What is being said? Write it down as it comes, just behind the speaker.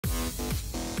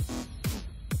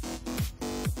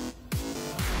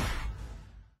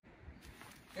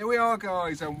Here we are,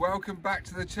 guys, and welcome back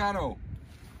to the channel.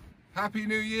 Happy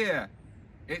New Year.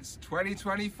 It's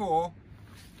 2024.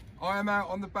 I am out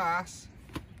on the bass.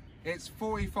 It's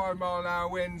 45-mile-an-hour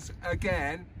winds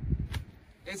again.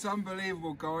 It's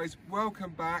unbelievable, guys.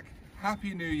 Welcome back.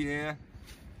 Happy New Year.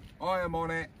 I am on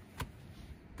it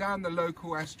down the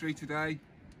local estuary today,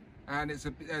 and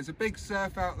there's a big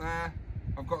surf out there.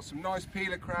 I've got some nice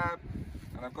peeler crab,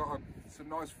 and I've got some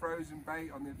nice frozen bait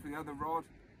for the other rod.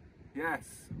 Yes,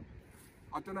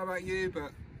 I don't know about you,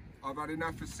 but I've had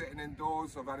enough of sitting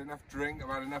indoors. I've had enough drink, I've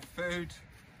had enough food.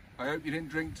 I hope you didn't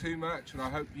drink too much, and I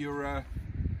hope you're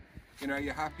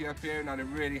you're happy up here and had a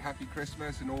really happy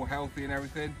Christmas and all healthy and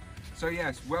everything. So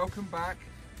yes, welcome back.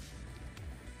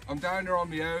 I'm down there on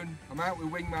my own. I'm out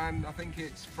with Wingman. I think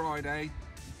it's Friday.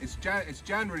 It's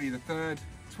January the 3rd,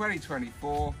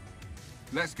 2024.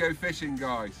 Let's go fishing,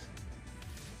 guys.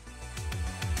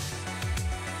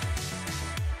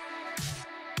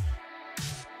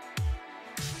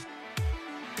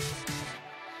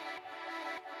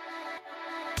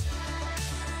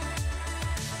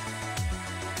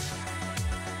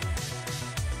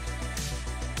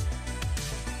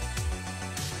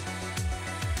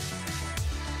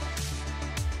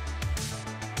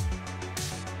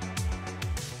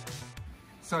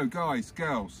 So guys,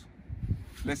 girls,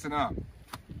 listen up.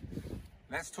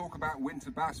 Let's talk about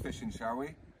winter bass fishing, shall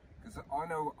we? Because I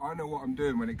know what I'm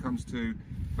doing when it comes to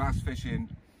bass fishing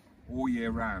all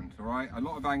year round, all right? A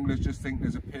lot of anglers just think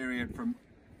there's a period from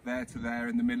there to there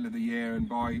in the middle of the year, and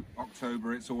by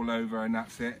October it's all over and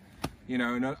that's it. You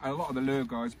know, and a lot of the lure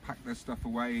guys pack their stuff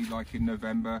away like in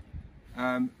November.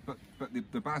 But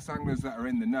the bass anglers that are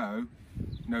in the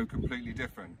know completely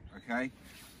different, okay?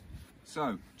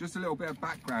 So, just a little bit of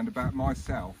background about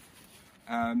myself.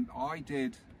 I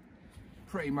did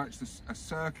pretty much a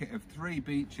circuit of 3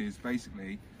 beaches,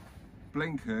 basically,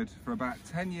 blinkered for about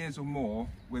 10 years or more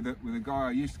with a guy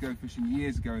I used to go fishing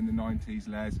years ago in the 90s,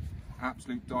 Les.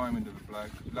 Absolute diamond of a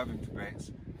bloke, love him to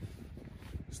bits.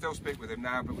 Still speak with him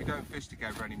now, but we don't fish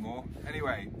together anymore.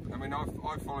 Anyway, I mean, I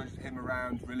followed him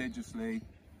around religiously.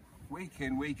 Week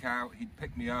in, week out, he'd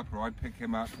pick me up or I'd pick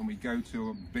him up, and we'd go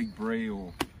to a Big Bree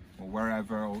or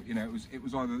wherever, or you know, it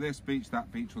was either this beach,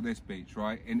 that beach, or this beach,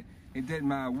 right? And it didn't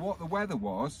matter what the weather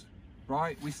was,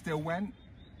 right? We still went.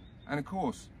 And of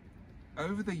course,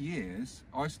 over the years,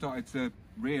 I started to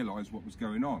realise what was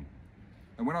going on.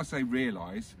 And when I say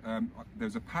realise,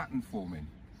 there's a pattern forming.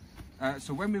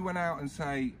 So when we went out and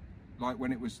say, like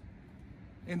when it was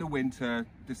in the winter,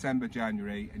 December,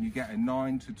 January, and you get a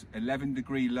 9 to 11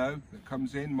 degree low that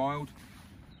comes in, mild,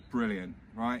 brilliant,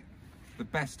 right? The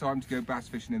best time to go bass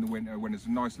fishing in the winter, when it's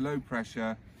a nice low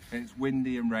pressure and it's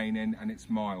windy and raining and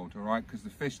it's mild, all right? Because the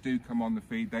fish do come on the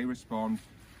feed, they respond,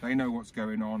 they know what's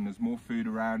going on, there's more food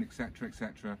around, etc,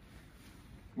 etc.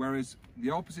 Whereas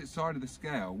the opposite side of the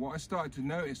scale, what I started to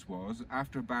notice was,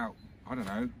 after about, I don't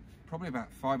know, probably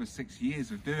about 5 or 6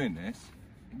 years of doing this,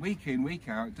 week in, week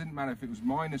out, it didn't matter if it was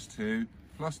 -2,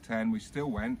 +10, we still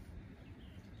went.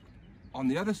 On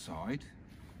the other side,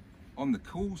 on the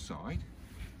cool side,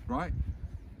 right,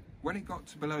 when it got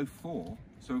to below 4,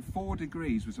 so 4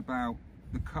 degrees was about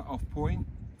the cut-off point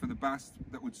for the bass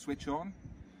that would switch on.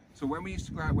 So when we used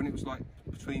to go out when it was like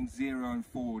between 0 and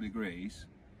 4 degrees,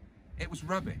 it was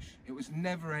rubbish. It was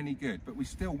never any good, but we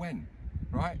still went,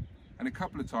 right? And a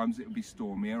couple of times it would be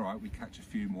stormy, all right, we catch a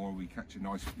few more, we catch a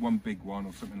nice one big one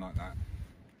or something like that.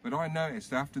 But I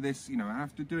noticed after this, you know,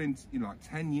 after doing, you know, like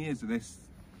 10 years of this,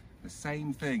 the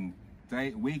same thing,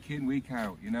 week in, week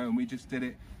out, you know, and we just did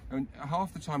it. And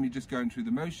half the time you're just going through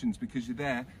the motions because you're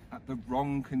there at the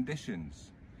wrong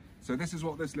conditions. So this is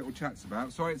what this little chat's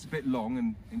about. Sorry it's a bit long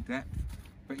and in depth,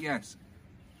 but yes,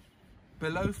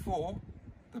 below 4,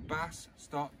 the bass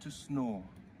start to snore.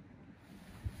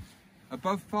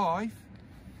 Above 5,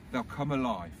 they'll come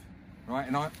alive, right?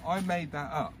 And I made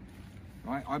that up,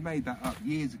 right? I made that up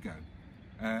years ago.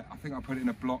 I think I put it in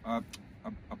a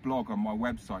blog on my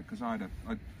website, because I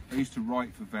used to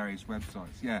write for various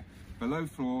websites. Yeah, below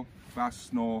 4, bass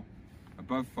snore.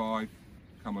 Above 5,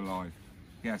 come alive.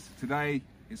 Yes, today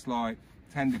it's like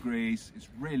 10 degrees. It's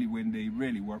really windy,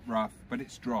 really rough, but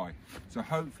it's dry. So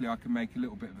hopefully I can make a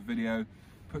little bit of a video.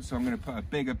 I'm going to put a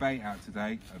bigger bait out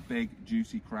today, a big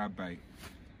juicy crab bait.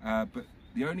 But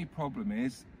the only problem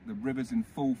is the river's in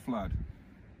full flood.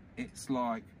 It's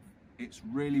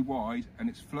really wide and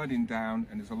it's flooding down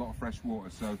and there's a lot of fresh water,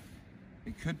 so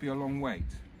it could be a long wait.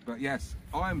 But yes,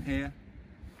 I'm here.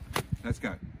 Let's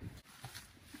go.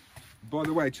 By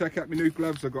the way, check out my new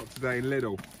gloves I got today in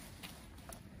Lidl.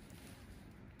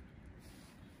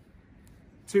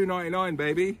 £2.99,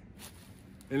 baby,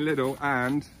 in Lidl.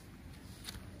 And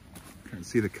okay, can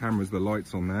see the cameras, the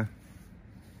lights on there.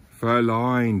 Fur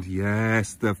lined,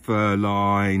 yes, the fur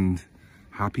lined.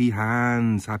 Happy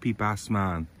hands, happy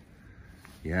Bassman.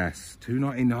 Yes,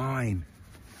 $2.99.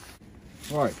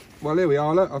 Right, well here we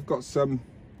are, look, I've got some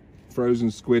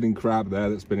frozen squid and crab there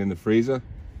that's been in the freezer.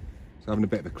 It's having a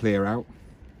bit of a clear out.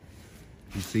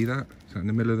 You see that? Is that in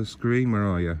the middle of the screen? Where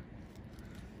are you?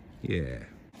 Yeah.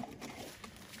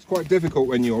 It's quite difficult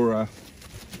when you're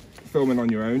filming on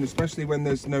your own, especially when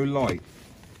there's no light,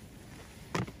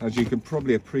 as you can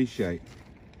probably appreciate.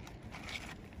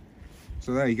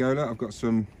 So there you go, look, I've got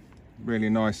some really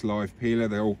nice live peeler.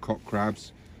 They're all cock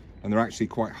crabs and they're actually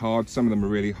quite hard. Some of them are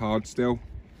really hard still,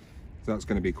 so that's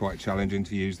going to be quite challenging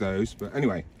to use those. But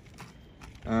anyway,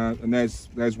 and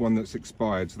there's one that's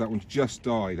expired, so that one's just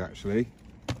died actually,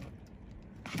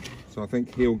 so I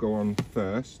think he'll go on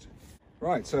first.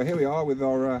 Right, so here we are with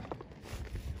our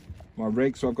my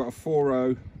rig. So I've got a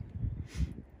 4.0,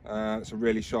 it's a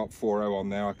really sharp 4.0 on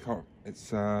there. I can't,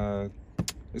 it's a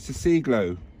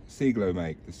Seaglow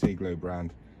make, the Seaglow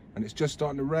brand, and it's just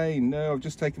starting to rain. No, I've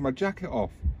just taken my jacket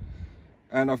off,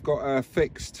 and I've got a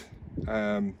fixed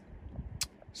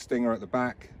stinger at the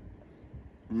back,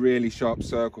 really sharp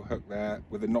circle hook there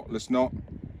with a knotless knot,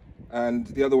 and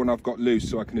the other one I've got loose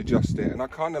so I can adjust it. And I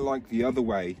kind of like the other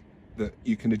way, that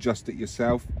you can adjust it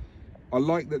yourself. I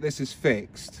like that this is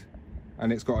fixed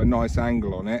and it's got a nice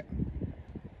angle on it.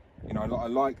 You know, I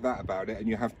like that about it, and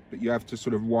you have to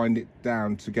sort of wind it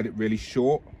down to get it really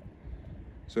short.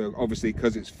 So obviously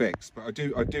because it's fixed, but I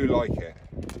do like it.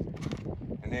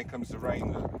 And here comes the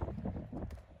rain, look.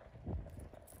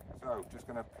 So just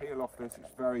going to peel off this.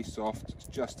 It's very soft. It's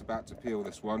just about to peel,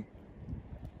 this one.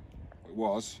 It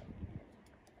was.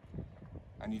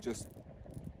 And you just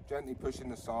gently push in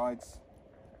the sides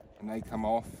and they come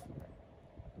off.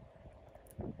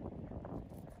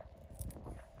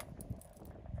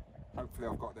 Hopefully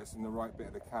I've got this in the right bit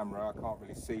of the camera. I can't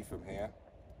really see from here.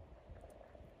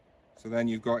 So then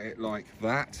you've got it like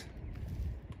that.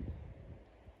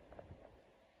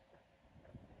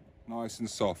 Nice and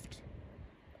soft.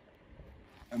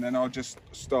 And then I'll just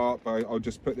start by, I'll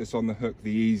just put this on the hook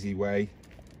the easy way.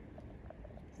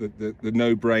 The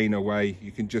no-brainer way.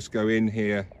 You can just go in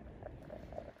here.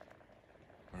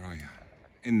 Where are you?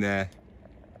 In there.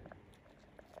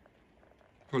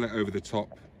 Pull it over the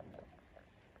top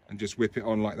and just whip it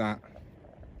on like that.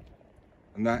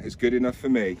 And that is good enough for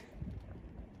me.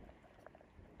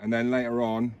 And then later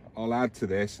on, I'll add to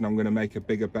this and I'm going to make a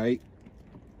bigger bait.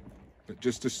 But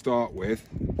just to start with,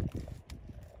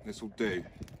 this will do.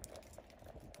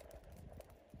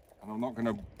 And I'm not going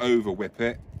to over whip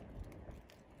it.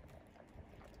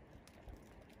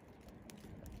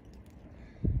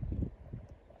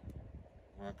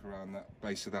 Work around that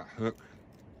base of that hook.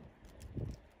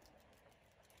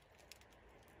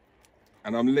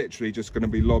 And I'm literally just going to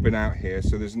be lobbing out here,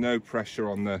 so there's no pressure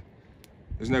on the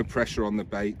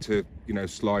bait to, you know,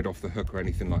 slide off the hook or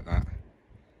anything like that.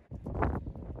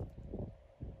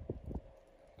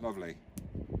 Lovely.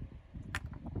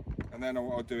 And then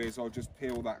what I'll do is I'll just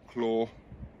peel that claw.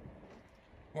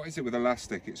 What is it with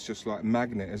elastic? It's just like a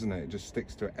magnet, isn't it? It just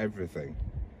sticks to everything.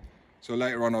 So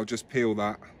later on I'll just peel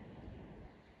that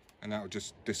and that will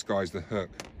just disguise the hook.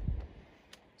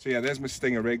 So yeah, there's my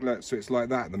stinger rig. So it's like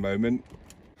that at the moment.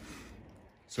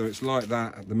 So it's like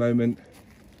that at the moment.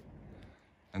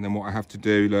 And then what I have to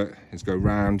do, look, is go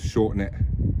round, shorten it,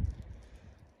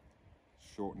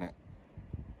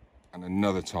 and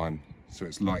another time. So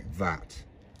it's like that.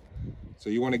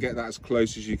 So you want to get that as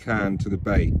close as you can to the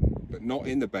bait, but not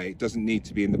in the bait. It doesn't need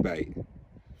to be in the bait.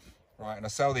 Right, and I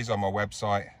sell these on my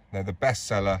website. They're the best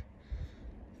seller,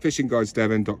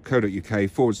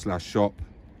 fishingguidesdevon.co.uk/shop.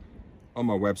 On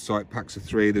my website, packs of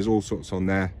 3, there's all sorts on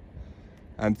there.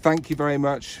 And thank you very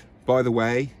much, by the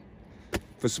way,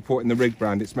 for supporting the rig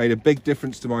brand. It's made a big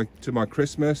difference to my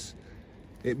Christmas.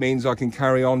 It means I can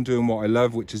carry on doing what I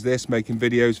love, which is this, making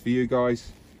videos for you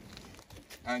guys.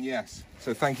 And yes,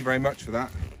 so thank you very much for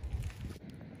that.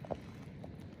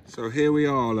 So here we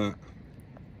are, look.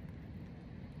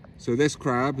 So this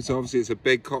crab is obviously, it's a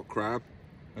big cock crab,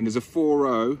 and there's a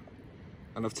 4.0,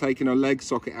 and I've taken a leg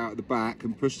socket out of the back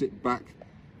and pushed it back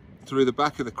through the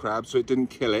back of the crab so it didn't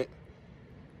kill it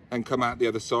and come out the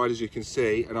other side, as you can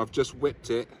see. And I've just whipped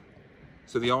it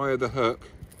so the eye of the hook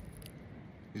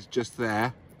is just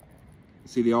there.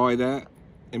 See the eye there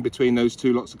in between those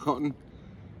two lots of cotton?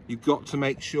 You've got to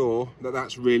make sure that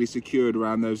that's really secured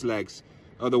around those legs,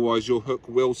 otherwise your hook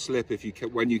will slip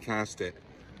when you cast it.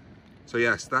 So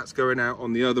yes, that's going out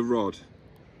on the other rod,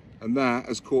 and that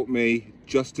has caught me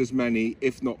just as many,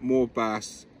 if not more,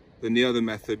 bass than the other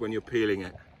method when you're peeling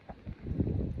it.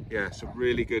 Yeah, it's a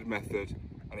really good method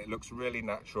and it looks really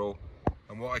natural.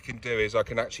 And what I can do is I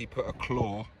can actually put a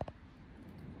claw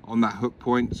on that hook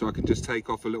point, so I can just take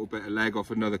off a little bit of leg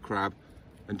off another crab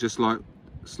and just like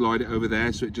slide it over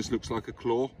there so it just looks like a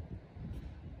claw.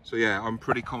 So yeah, I'm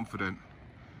pretty confident.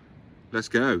 Let's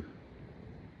go.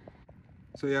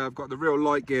 So yeah, I've got the real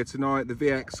light gear tonight. The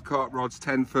VX carp rods,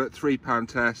 10 foot, £3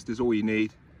 test is all you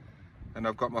need. And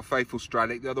I've got my faithful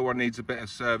Stradic. The other one needs a bit of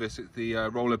service. It's the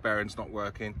roller bearing's not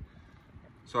working.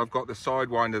 So I've got the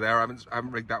Sidewinder there. I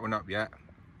haven't rigged that one up yet.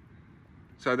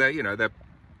 So they're, you know, they're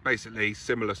basically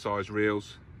similar size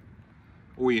reels.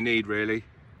 All you need really.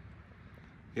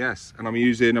 Yes, and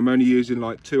I'm only using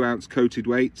like 2 ounce coated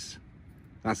weights.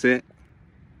 That's it.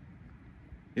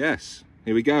 Yes,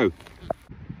 here we go.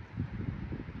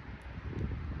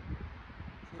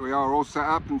 Here we are, all set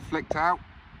up and flicked out.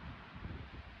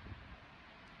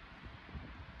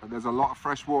 But there's a lot of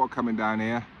fresh water coming down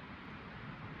here.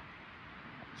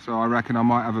 So I reckon I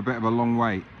might have a bit of a long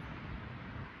wait.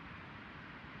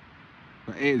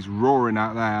 But it is roaring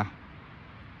out there.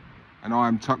 And I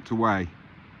am tucked away.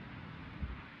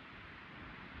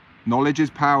 Knowledge is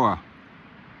power.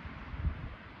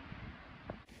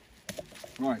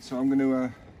 Right, so I'm going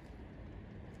to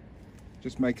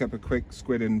just make up a quick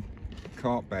squid and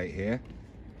carp bait here.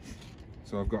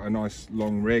 So I've got a nice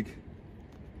long rig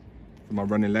for my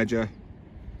running ledger.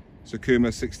 Sakuma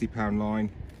 60-pound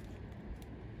line.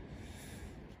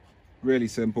 Really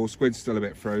simple. Squid's still a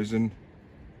bit frozen.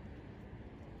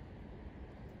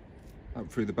 Up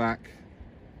through the back.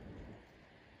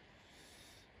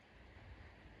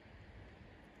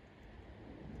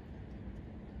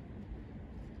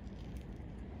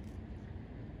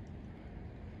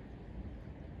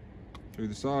 Through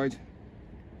the side.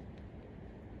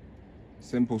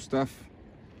 Simple stuff.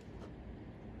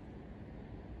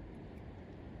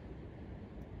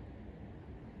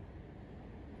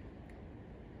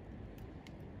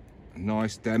 A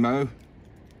nice demo.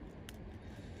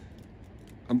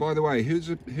 And by the way, who's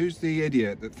the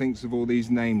idiot that thinks of all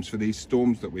these names for these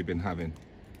storms that we've been having?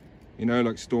 You know,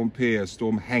 like Storm Pia,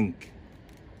 Storm Henk.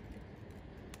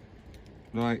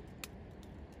 Like,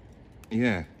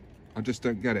 yeah, I just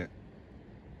don't get it.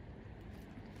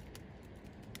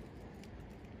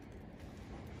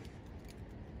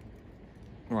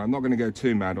 All right, I'm not going to go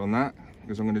too mad on that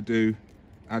because I'm going to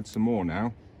add some more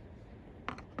now.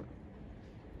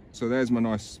 So there's my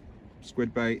nice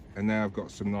squid bait, and now I've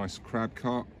got some nice crab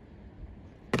carp.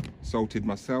 Salted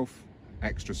myself,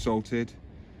 extra salted,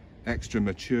 extra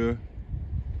mature.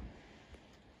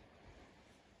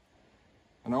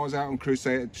 And I was out on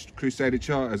Crusader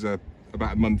Charters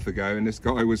about a month ago, and this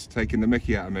guy was taking the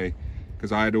mickey out of me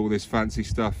because I had all this fancy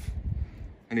stuff.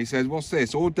 And he says, "What's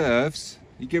this, hors d'oeuvres?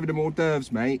 You giving them hors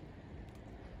d'oeuvres, mate?"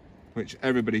 Which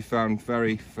everybody found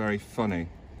very, very funny,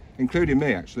 including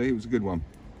me actually. It was a good one.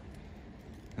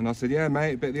 And I said, "Yeah,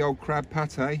 mate, a bit of the old crab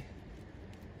pate." There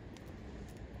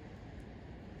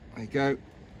you go.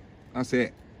 That's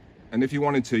it. And if you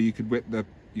wanted to, you could put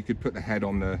the head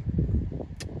on the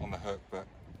hook, but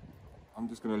I'm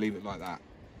just going to leave it like that.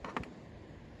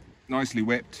 Nicely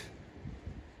whipped.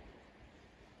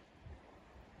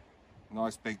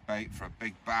 Nice big bait for a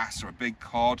big bass or a big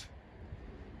cod.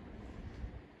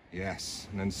 Yes,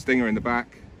 and then stinger in the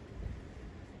back.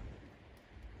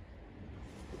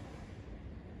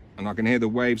 And I can hear the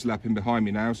waves lapping behind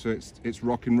me now, so it's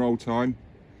rock and roll time.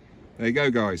 There you go,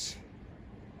 guys.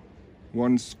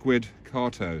 One squid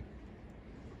carto.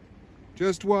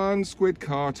 Just one squid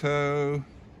carto.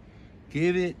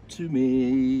 Give it to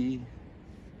me.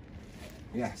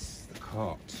 Yes, the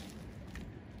cart.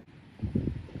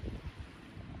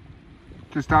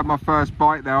 Just had my first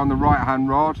bite there on the right hand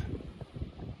rod.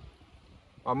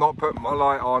 I'm not putting my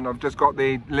light on, I've just got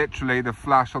literally the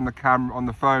flash on the camera on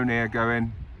the phone here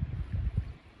going.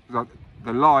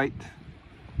 The light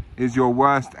is your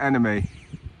worst enemy.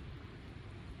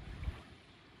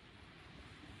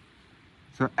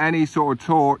 So any sort of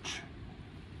torch,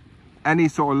 any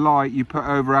sort of light you put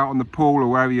over out on the pool or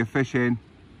wherever you're fishing,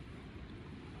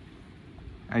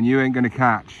 and you ain't gonna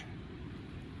catch.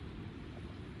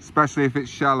 Especially if it's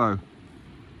shallow.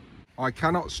 I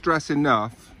cannot stress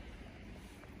enough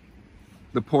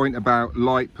the point about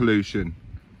light pollution.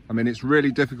 I mean, it's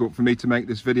really difficult for me to make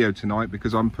this video tonight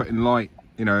because I'm putting light,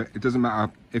 you know, it doesn't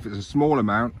matter if it's a small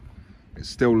amount, it's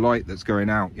still light that's going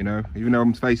out, you know, even though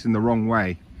I'm facing the wrong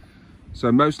way. So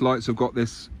most lights have got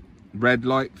this red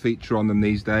light feature on them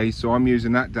these days, so I'm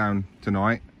using that down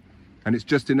tonight, and it's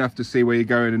just enough to see where you're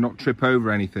going and not trip over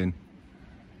anything.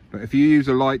 But if you use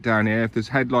a light down here, if there's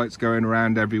headlights going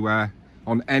around everywhere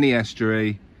on any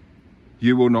estuary,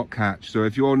 you will not catch. So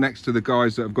if you're next to the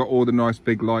guys that have got all the nice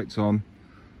big lights on,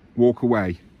 walk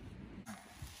away.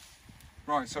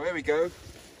 Right, so here we go.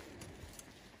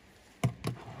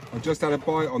 I've just had a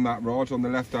bite on that rod, on the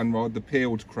left-hand rod, the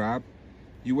peeled crab.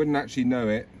 You wouldn't actually know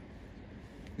it.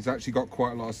 It's actually got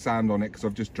quite a lot of sand on it because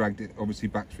I've just dragged it obviously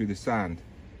back through the sand.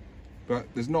 But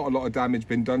there's not a lot of damage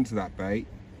been done to that bait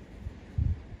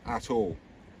at all.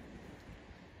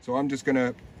 So I'm just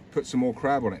gonna put some more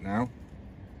crab on it now.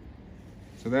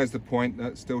 So there's the point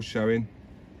that's still showing.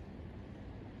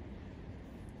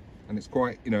 And it's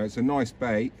quite, you know, it's a nice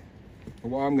bait. But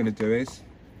what I'm gonna do is,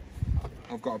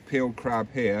 I've got a peeled crab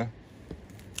here,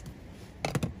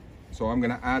 so I'm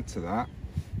going to add to that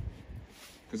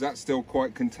because that's still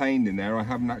quite contained in there. I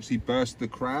haven't actually burst the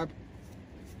crab.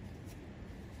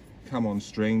 Come on,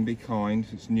 string, be kind.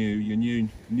 It's new. Your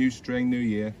new string, new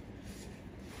year.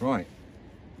 Right.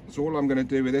 So all I'm going to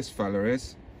do with this fella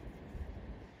is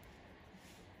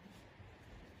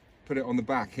put it on the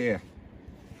back here.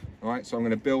 All right. So I'm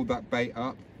going to build that bait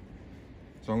up.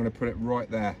 So I'm going to put it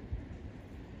right there.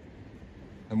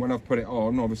 And when I've put it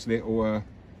on, obviously it will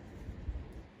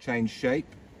change shape.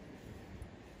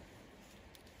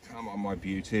 Come on, my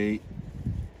beauty.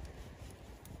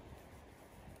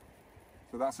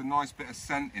 So that's a nice bit of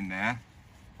scent in there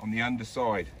on the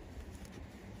underside.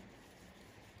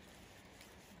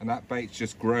 And that bait's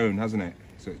just grown, hasn't it?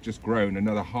 So it's just grown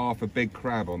another half a big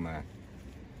crab on there.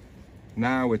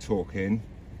 Now we're talking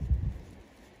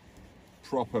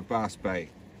proper bass bait.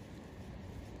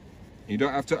 You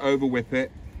don't have to over whip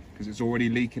it because it's already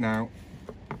leaking out.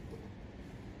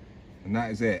 And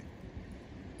that is it.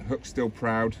 The hook's still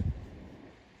proud.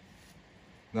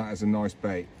 That is a nice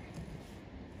bait.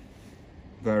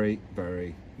 Very,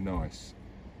 very nice.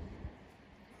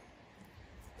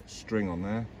 String on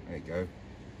there. There you go.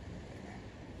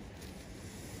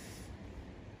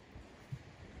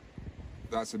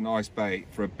 That's a nice bait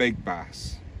for a big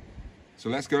bass. So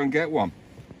let's go and get one.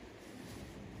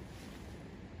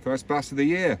 First bass of the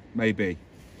year, maybe.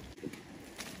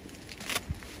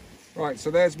 Right,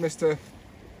 so there's Mr.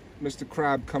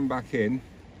 Crab come back in.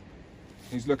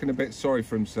 He's looking a bit sorry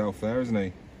for himself there, isn't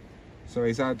he? So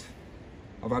I've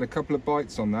had a couple of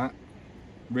bites on that,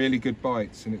 really good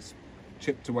bites, and it's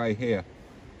chipped away here.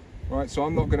 Right, so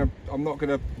I'm not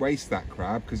gonna waste that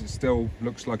crab because it still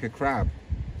looks like a crab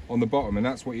on the bottom, and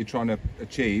that's what you're trying to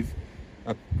achieve,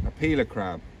 a peeler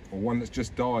crab or one that's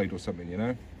just died or something, you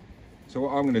know. So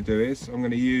what I'm going to do is I'm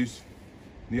going to use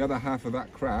the other half of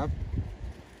that crab.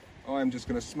 I'm just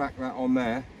going to smack that on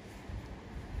there,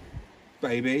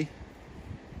 baby,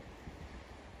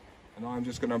 and I'm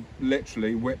just going to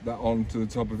literally whip that onto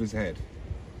the top of his head.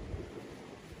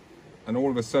 And all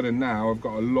of a sudden now I've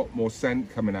got a lot more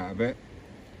scent coming out of it,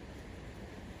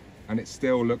 and it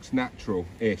still looks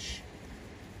natural-ish.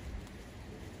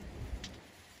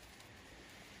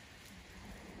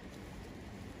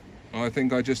 I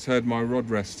think I just heard my rod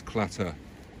rest clatter.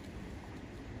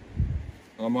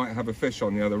 I might have a fish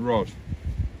on the other rod.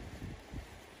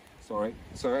 Sorry.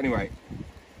 So anyway,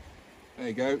 there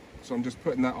you go. So I'm just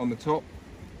putting that on the top.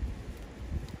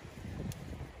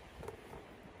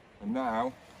 And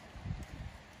now,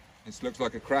 this looks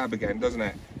like a crab again, doesn't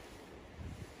it?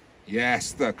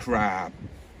 Yes, the crab.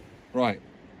 Right,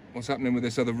 what's happening with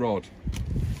this other rod?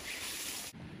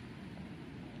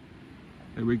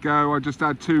 Here we go. I just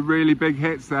had two really big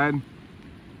hits then.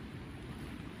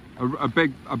 A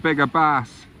bigger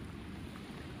bass.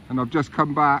 And I've just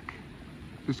come back.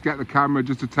 Just get the camera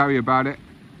just to tell you about it.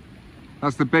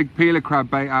 That's the big peeler crab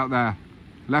bait out there.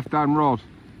 Left hand rod.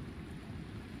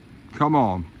 Come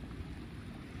on.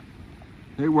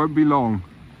 It won't be long.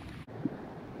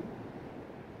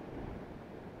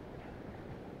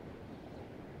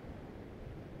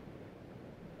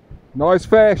 Nice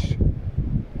fish.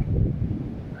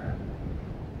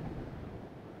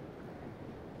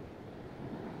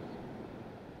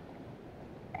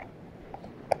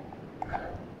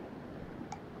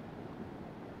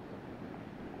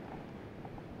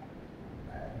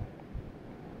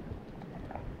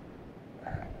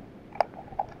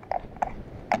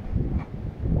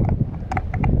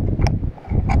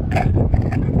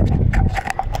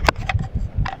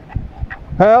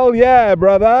 Hell yeah,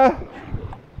 brother.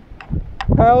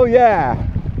 Hell yeah.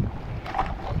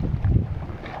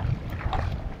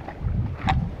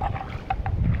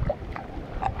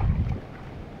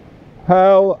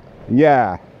 Hell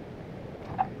yeah.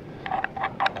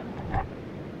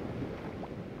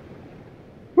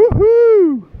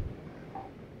 Woohoo!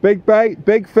 Big bait,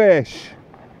 big fish.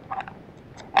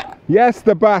 Yes,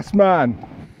 the bass man.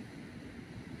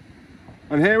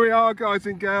 And here we are, guys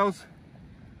and girls.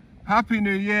 Happy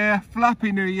New Year,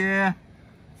 Flappy New Year,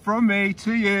 from me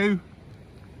to you.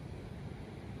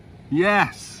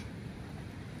 Yes,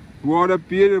 what a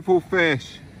beautiful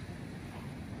fish.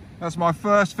 That's my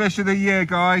first fish of the year,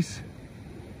 guys.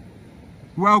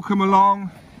 Welcome along,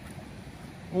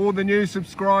 all the new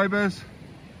subscribers.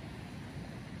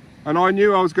 And I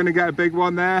knew I was going to get a big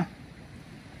one there.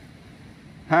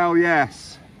 Hell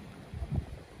yes.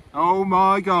 Oh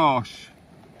my gosh.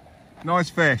 Nice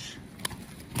fish.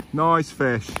 Nice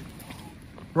fish.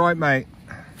 Right, mate.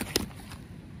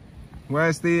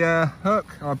 Where's the hook?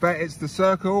 I bet it's the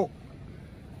circle.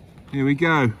 Here we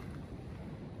go.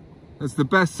 It's the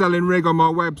best selling rig on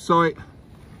my website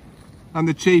and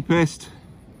the cheapest.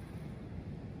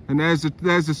 And there's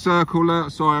a circle.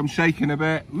 Sorry, I'm shaking a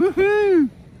bit. Woohoo!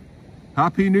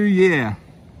 Happy New Year.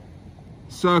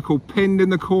 Circle pinned in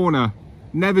the corner,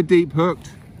 never deep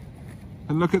hooked.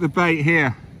 And look at the bait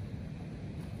here.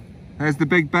 There's the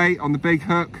big bait on the big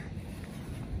hook.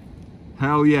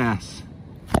 Hell yes.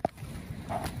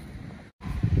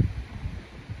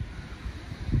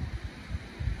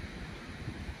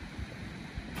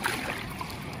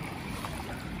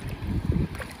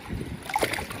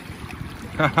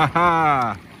 Ha ha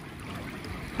ha.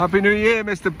 Happy New Year,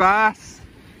 Mr. Bass.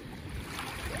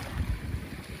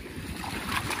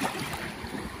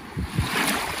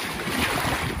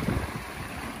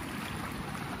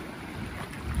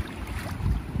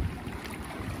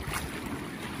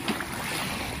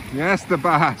 Yes, the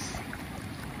bass.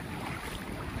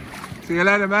 See you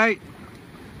later, mate.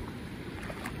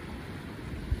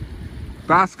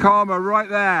 Bass karma right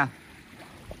there.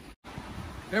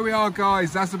 Here we are,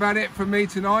 guys. That's about it from me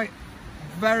tonight.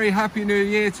 Very happy New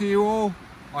Year to you all.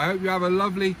 I hope you have a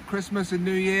lovely Christmas and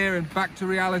New Year and back to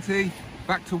reality,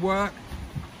 back to work.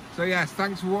 So yes,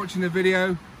 thanks for watching the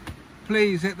video.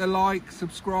 Please hit the like,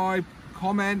 subscribe,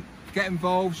 comment, get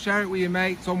involved, share it with your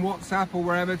mates on WhatsApp or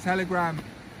wherever, Telegram.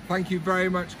 Thank you very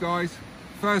much, guys.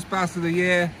 First bass of the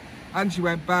year, and she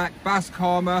went back. Bass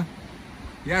karma.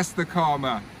 Yes, the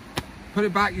karma. Put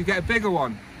it back, you get a bigger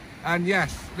one. And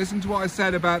yes, listen to what I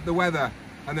said about the weather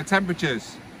and the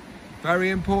temperatures. Very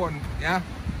important, yeah?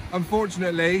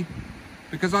 Unfortunately,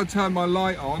 because I turned my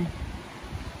light on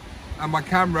and my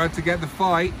camera to get the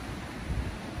fight,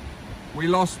 I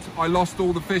lost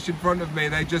all the fish in front of me.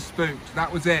 They just spooked.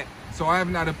 That was it. So I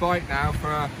haven't had a bite now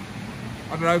for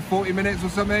I don't know, 40 minutes or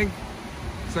something.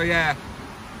 So yeah,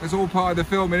 it's all part of the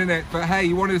filming, isn't it? But hey,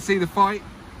 you wanted to see the fight,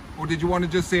 or did you want to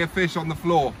just see a fish on the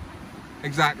floor?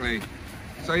 Exactly.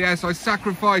 So yes, I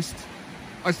sacrificed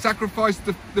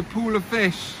the pool of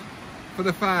fish for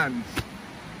the fans.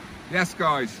 Yes,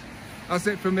 guys, that's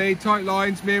it from me. Tight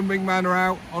lines, me and Wingman are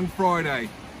out on Friday.